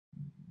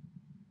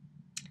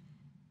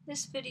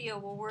This video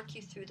will work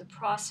you through the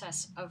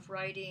process of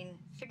writing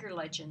figure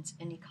legends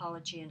in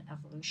ecology and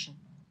evolution.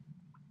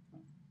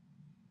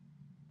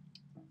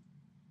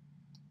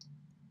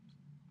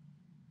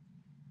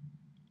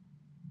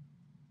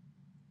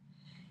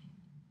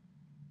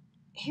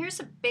 Here's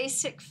a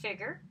basic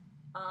figure.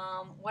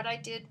 What I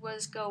did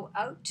was go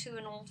out to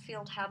an old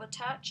field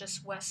habitat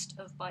just west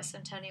of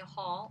Bicentennial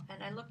Hall,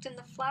 and I looked in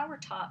the flower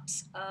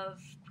tops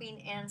of Queen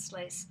Anne's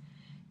lace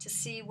to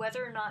see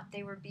whether or not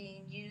they were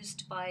being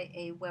used by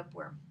a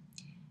webworm.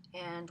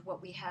 And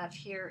what we have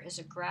here is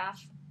a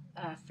graph,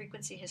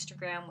 frequency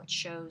histogram, which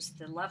shows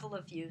the level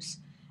of use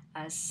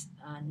as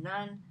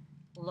none,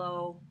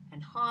 low,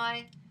 and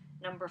high.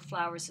 Number of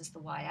flowers is the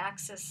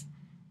y-axis.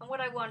 And what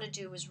I want to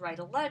do is write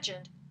a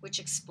legend which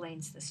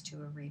explains this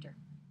to a reader.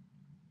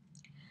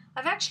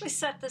 I've actually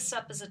set this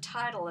up as a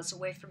title as a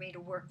way for me to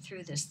work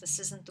through this. This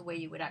isn't the way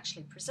you would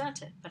actually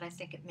present it, but I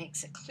think it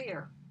makes it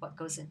clear what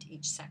goes into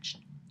each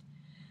section.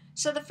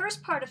 So the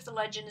first part of the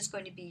legend is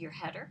going to be your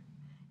header.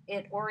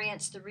 It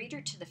orients the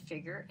reader to the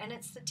figure, and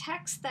it's the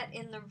text that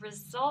in the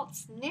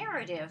results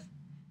narrative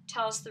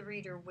tells the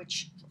reader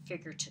which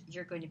figure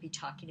you're going to be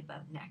talking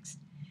about next.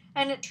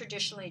 And it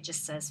traditionally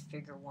just says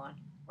figure 1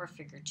 or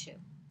figure 2.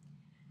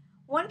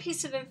 One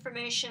piece of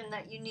information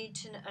that you need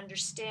to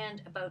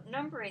understand about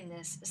numbering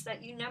this is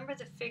that you number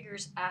the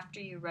figures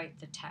after you write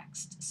the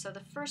text. So the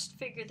first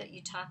figure that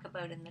you talk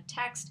about in the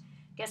text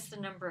gets the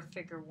number of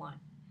figure 1.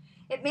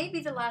 It may be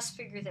the last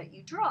figure that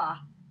you draw,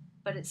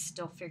 but it's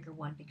still figure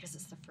 1 because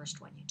it's the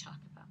first one you talk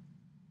about.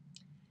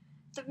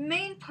 The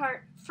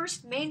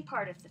first main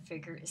part of the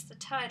figure is the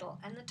title,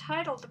 and the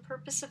title, the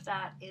purpose of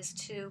that is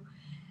to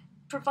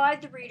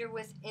provide the reader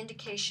with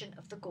indication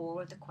of the goal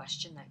or the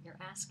question that you're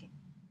asking.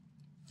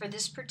 For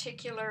this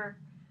particular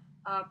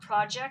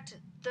project,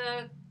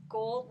 the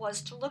goal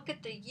was to look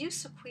at the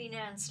use of Queen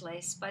Anne's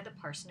lace by the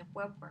parsnip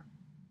webworm.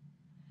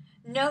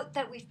 Note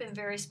that we've been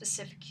very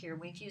specific here.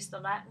 We've used the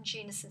Latin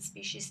genus and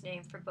species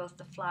name for both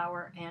the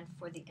flower and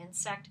for the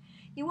insect.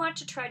 You want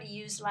to try to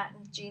use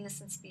Latin genus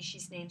and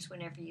species names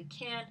whenever you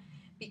can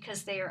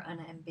because they are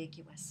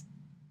unambiguous.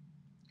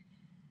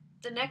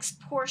 The next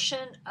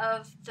portion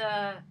of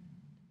the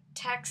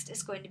text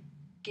is going to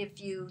give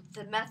you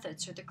the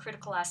methods or the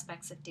critical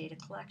aspects of data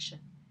collection.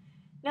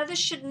 Now this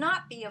should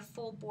not be a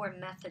full-bore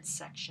methods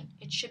section.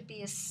 It should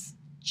be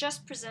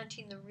just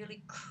presenting the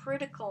really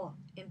critical,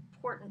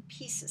 important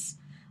pieces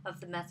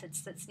of the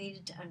methods that's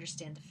needed to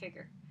understand the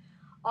figure.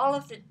 All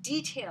of the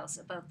details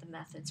about the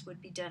methods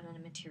would be done in a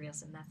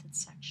materials and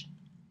methods section.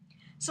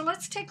 So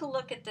let's take a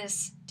look at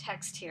this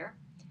text here.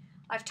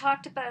 I've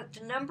talked about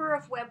the number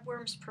of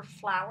webworms per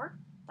flower,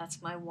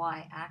 that's my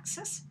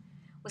y-axis,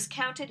 was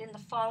counted in the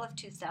fall of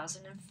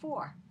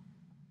 2004.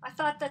 I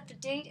thought that the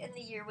date and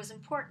the year was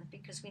important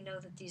because we know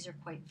that these are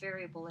quite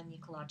variable in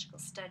ecological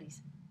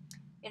studies.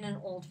 In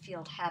an old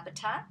field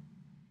habitat,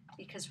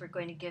 because we're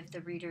going to give the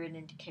reader an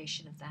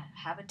indication of that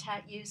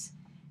habitat use,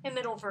 in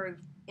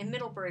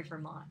Middlebury,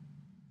 Vermont,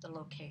 the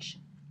location.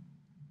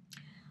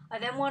 I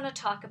then want to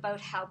talk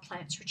about how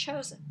plants were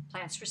chosen.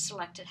 Plants were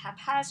selected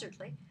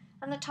haphazardly,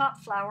 and the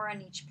top flower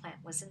on each plant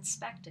was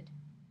inspected.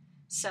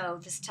 So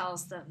this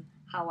tells them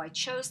how I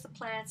chose the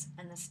plants,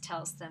 and this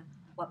tells them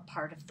what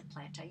part of the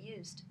plant I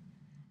used.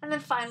 And then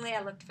finally,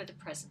 I looked for the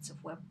presence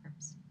of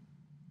webworms.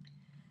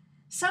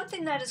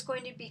 Something that is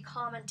going to be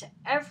common to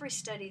every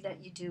study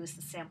that you do is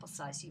the sample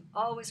size. You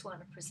always want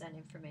to present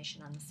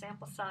information on the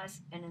sample size,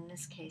 and in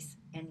this case,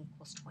 n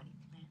equals 20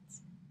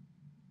 plants.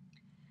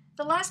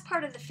 The last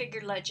part of the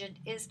figure legend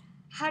is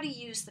how to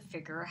use the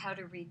figure or how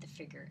to read the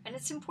figure, and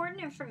it's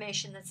important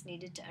information that's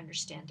needed to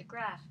understand the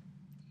graph.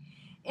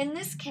 In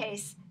this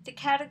case, the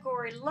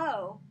category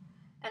low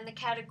and the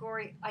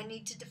category, I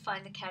need to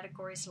define the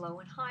categories low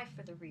and high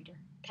for the reader.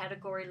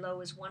 Category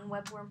low is 1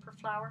 webworm per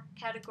flower.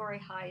 Category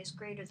high is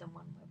greater than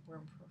 1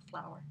 webworm per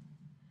flower.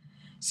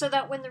 So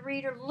that when the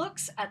reader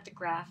looks at the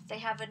graph, they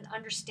have an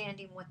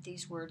understanding what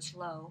these words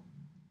low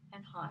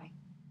and high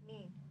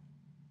mean.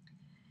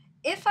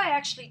 If I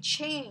actually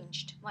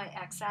changed my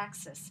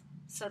x-axis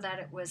so that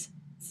it was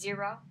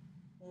 0,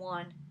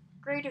 1,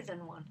 greater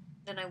than 1,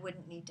 then I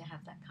wouldn't need to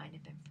have that kind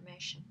of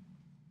information.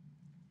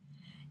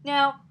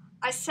 Now,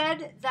 I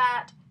said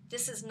that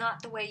this is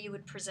not the way you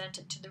would present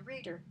it to the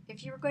reader.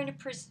 If you were going to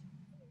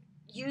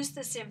use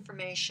this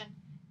information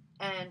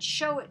and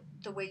show it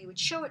the way you would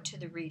show it to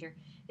the reader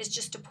is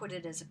just to put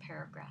it as a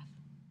paragraph,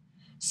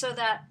 so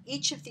that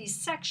each of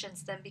these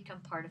sections then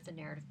become part of the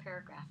narrative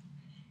paragraph.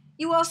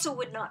 You also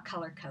would not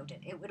color code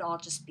it. It would all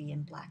just be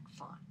in black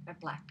font or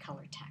black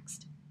color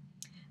text.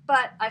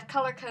 But I've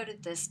color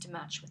coded this to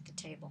match with the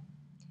table.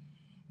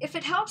 If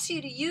it helps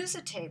you to use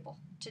a table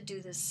to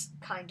do this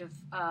kind of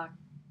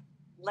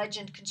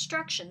legend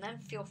construction, then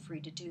feel free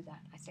to do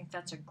that. I think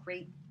that's a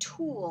great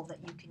tool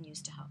that you can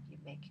use to help you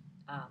make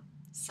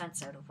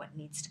sense out of what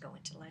needs to go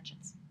into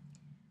legends.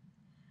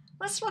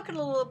 Let's look at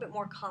a little bit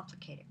more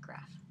complicated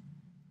graph.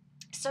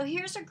 So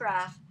here's a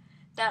graph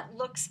that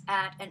looks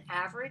at an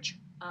average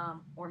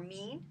or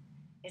mean.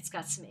 It's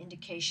got some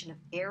indication of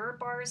error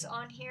bars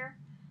on here.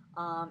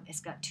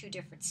 It's got two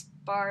different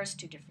bars,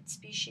 two different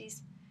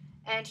species.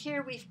 And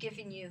here we've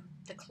given you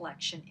the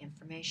collection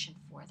information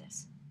for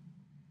this.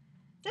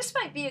 This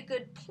might be a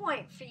good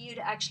point for you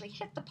to actually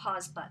hit the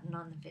pause button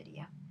on the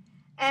video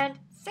and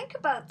think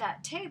about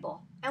that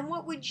table and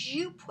what would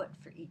you put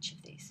for each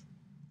of these.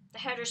 The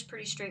header's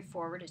pretty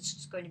straightforward. It's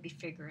just going to be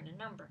figure and a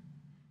number.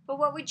 But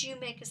what would you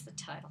make as the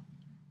title?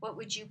 What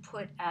would you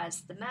put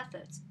as the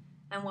methods?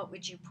 And what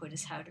would you put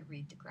as how to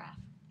read the graph?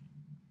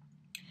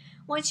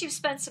 Once you've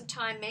spent some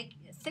time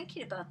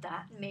thinking about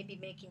that and maybe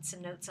making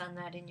some notes on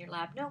that in your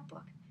lab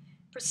notebook,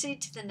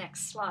 proceed to the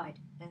next slide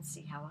and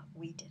see how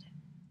we did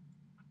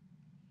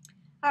it.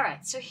 All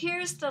right, so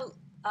here's the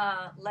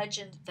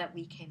legend that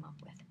we came up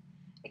with.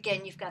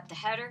 Again, you've got the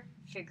header,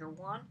 figure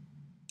 1.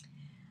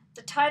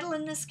 The title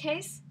in this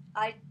case,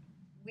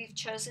 we've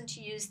chosen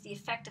to use the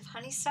effect of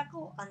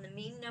honeysuckle on the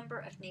mean number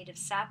of native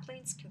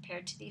saplings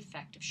compared to the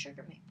effect of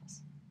sugar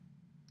maples.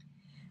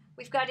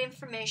 We've got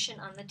information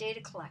on the data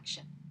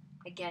collection.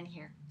 Again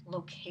here,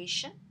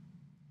 location,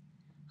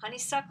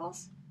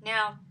 honeysuckles.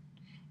 Now,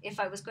 if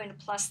I was going to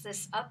plus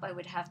this up, I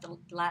would have the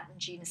Latin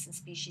genus and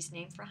species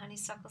name for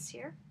honeysuckles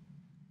here.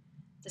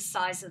 The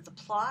size of the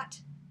plot,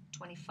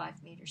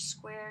 25 meters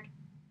squared.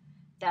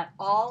 That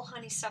all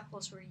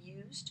honeysuckles were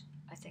used.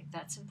 I think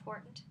that's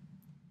important.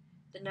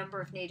 The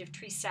number of native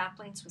tree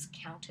saplings was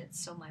counted,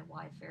 so my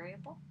Y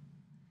variable.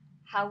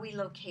 How we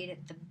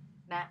located the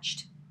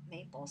matched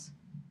maples.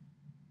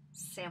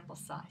 Sample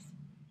size.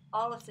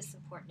 All of this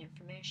important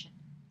information.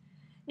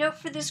 Note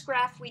for this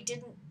graph, we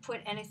didn't put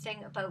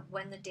anything about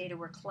when the data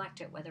were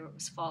collected, whether it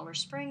was fall or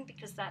spring,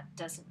 because that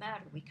doesn't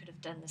matter. We could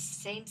have done the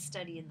same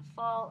study in the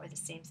fall or the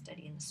same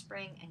study in the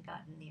spring and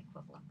gotten the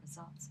equivalent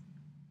results.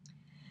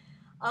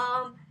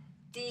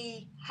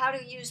 The how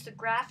to use the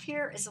graph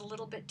here is a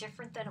little bit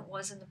different than it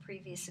was in the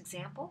previous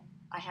example.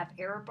 I have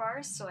error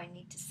bars, so I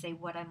need to say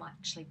what I'm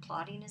actually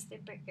plotting as the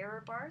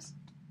error bars.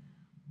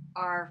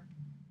 Our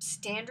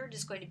standard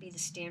is going to be the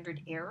standard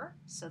error,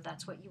 so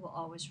that's what you will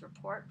always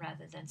report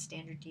rather than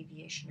standard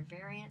deviation or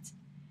variance.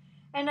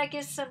 And I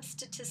give some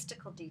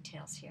statistical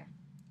details here.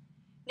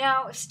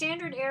 Now, if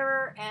standard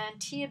error and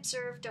t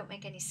observed don't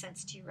make any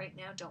sense to you right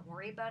now, don't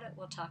worry about it.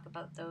 We'll talk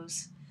about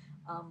those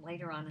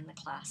later on in the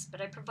class.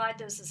 But I provide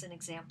those as an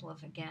example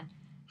of, again,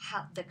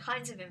 how the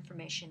kinds of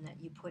information that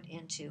you put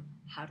into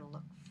how to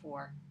look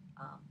for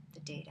the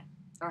data,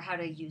 or how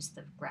to use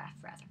the graph,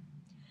 rather.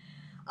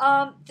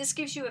 This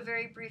gives you a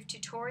very brief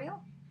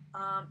tutorial.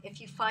 If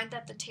you find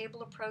that the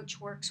table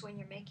approach works when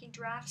you're making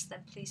drafts,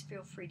 then please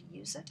feel free to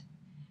use it.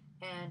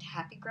 And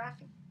happy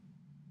graphing.